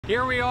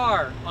Here we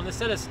are on the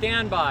set of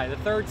Standby, the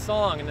third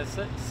song in the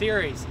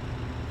series,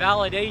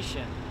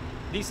 Validation.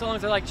 These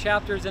songs are like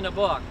chapters in a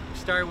book. We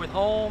started with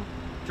Home,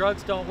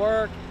 Drugs Don't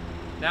Work,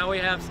 now we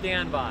have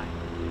Standby.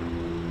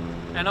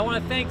 And I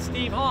want to thank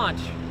Steve Haunch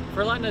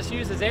for letting us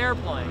use his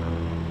airplane.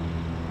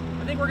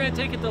 I think we're going to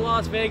take it to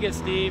Las Vegas,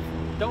 Steve.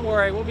 Don't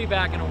worry, we'll be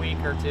back in a week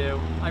or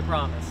two, I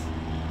promise.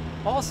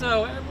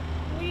 Also,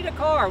 we need a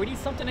car. We need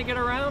something to get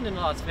around in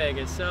Las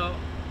Vegas, so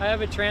I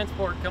have a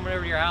transport coming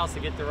over to your house to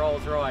get the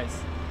Rolls Royce.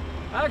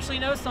 I actually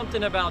know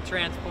something about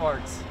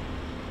transports.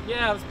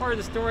 Yeah, it was part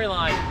of the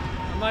storyline.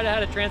 I might have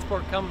had a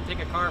transport come and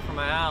take a car from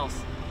my house,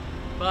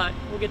 but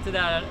we'll get to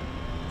that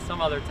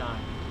some other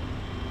time.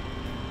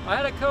 I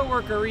had a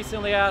coworker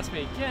recently ask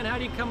me, Ken, how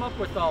do you come up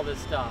with all this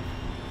stuff?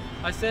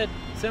 I said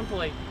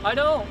simply, I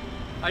don't.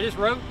 I just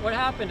wrote what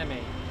happened to me.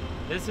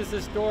 This is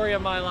the story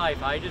of my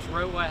life. I just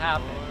wrote what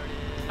happened.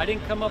 I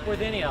didn't come up with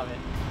any of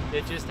it.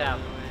 It just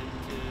happened.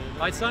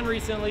 My son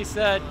recently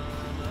said,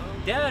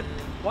 Dad,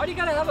 why do you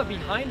gotta have a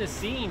behind the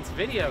scenes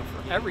video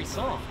for every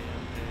song?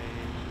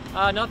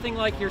 Nothing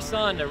like your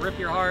son to rip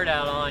your heart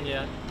out on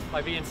you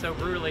by being so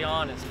brutally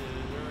honest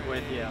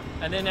with you,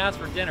 and then ask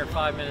for dinner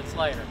 5 minutes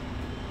later.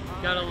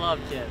 Gotta love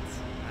kids.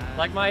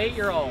 Like my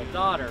 8-year-old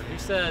daughter who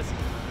says,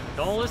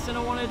 don't listen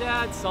to one of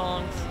Dad's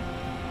songs.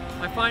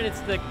 I find it's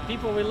the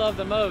people we love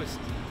the most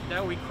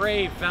that we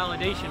crave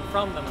validation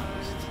from the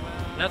most.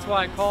 And that's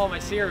why I call my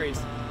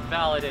series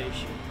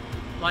Validation.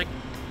 Like,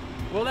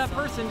 will that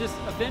person just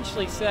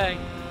eventually say,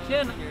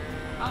 Ken,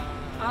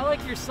 I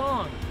like your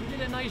song. You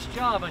did a nice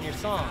job on your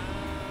song.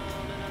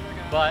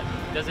 But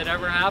does it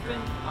ever happen?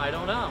 I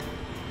don't know.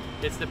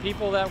 It's the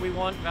people that we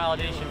want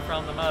validation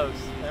from the most,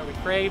 that we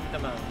crave the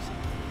most,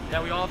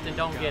 that we often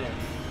don't get it.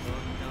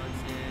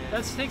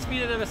 That takes me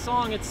to the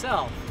song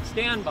itself,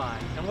 Standby.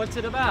 And what's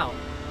it about?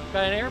 We've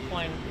got an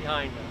airplane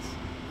behind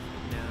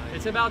us.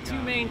 It's about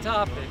two main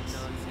topics.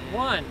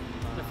 One,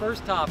 the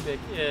first topic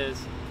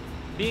is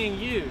being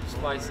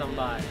used by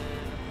somebody.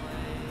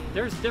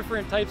 There's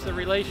different types of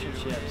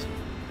relationships.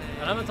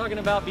 And I'm not talking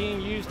about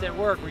being used at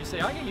work where you say,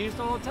 I get used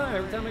all the time.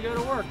 Every time I go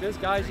to work, those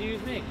guys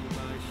use me.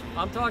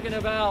 I'm talking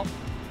about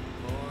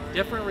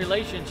different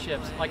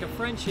relationships, like a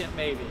friendship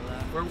maybe,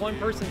 where one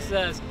person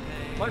says,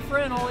 my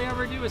friend, all they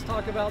ever do is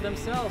talk about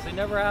themselves. They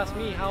never ask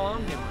me how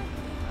I'm doing.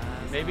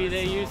 Maybe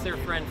they use their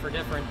friend for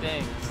different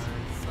things.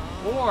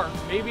 Or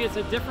maybe it's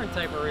a different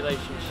type of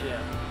relationship.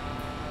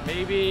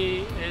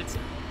 Maybe it's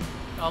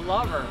a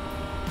lover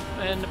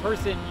and the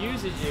person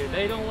uses you.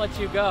 They don't let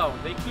you go.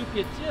 They keep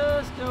you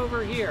just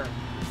over here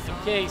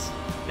in case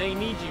they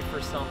need you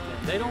for something.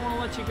 They don't want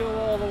to let you go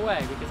all the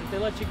way, because if they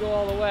let you go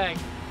all the way,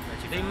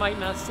 they might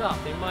mess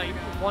up. They might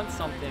want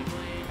something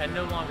and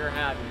no longer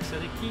have you. So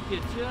they keep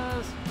you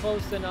just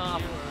close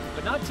enough,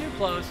 but not too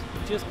close,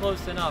 but just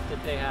close enough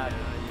that they have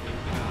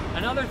you.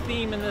 Another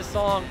theme in this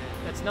song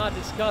that's not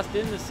discussed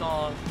in the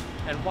song,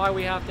 and why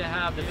we have to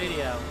have the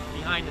video,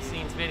 behind the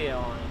scenes video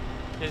on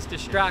it, is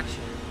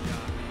distraction.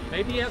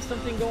 Maybe you have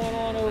something going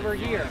on over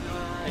here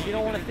and you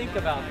don't want to think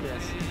about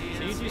this.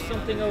 So you do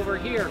something over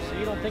here so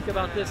you don't think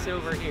about this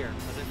over here.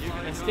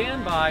 In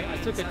Standby, I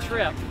took a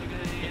trip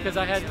because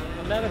I had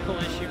a medical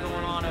issue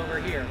going on over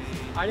here.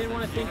 I didn't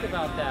want to think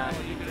about that.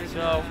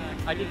 So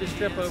I did this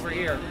trip over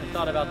here and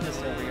thought about this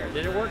over here.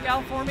 Did it work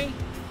out for me?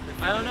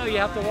 I don't know. You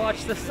have to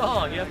watch the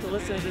song. You have to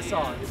listen to the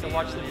song. You have to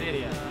watch the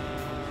video.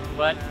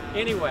 But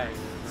anyway,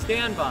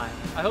 Standby.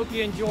 I hope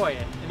you enjoy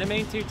it. And the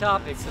main two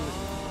topics in the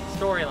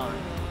storyline: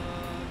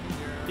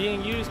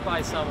 being used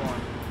by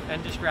someone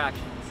and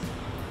distractions.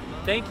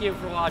 Thank you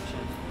for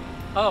watching.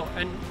 Oh,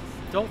 and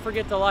don't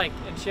forget to like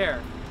and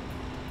share.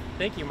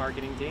 Thank you,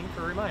 marketing team,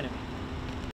 for reminding me.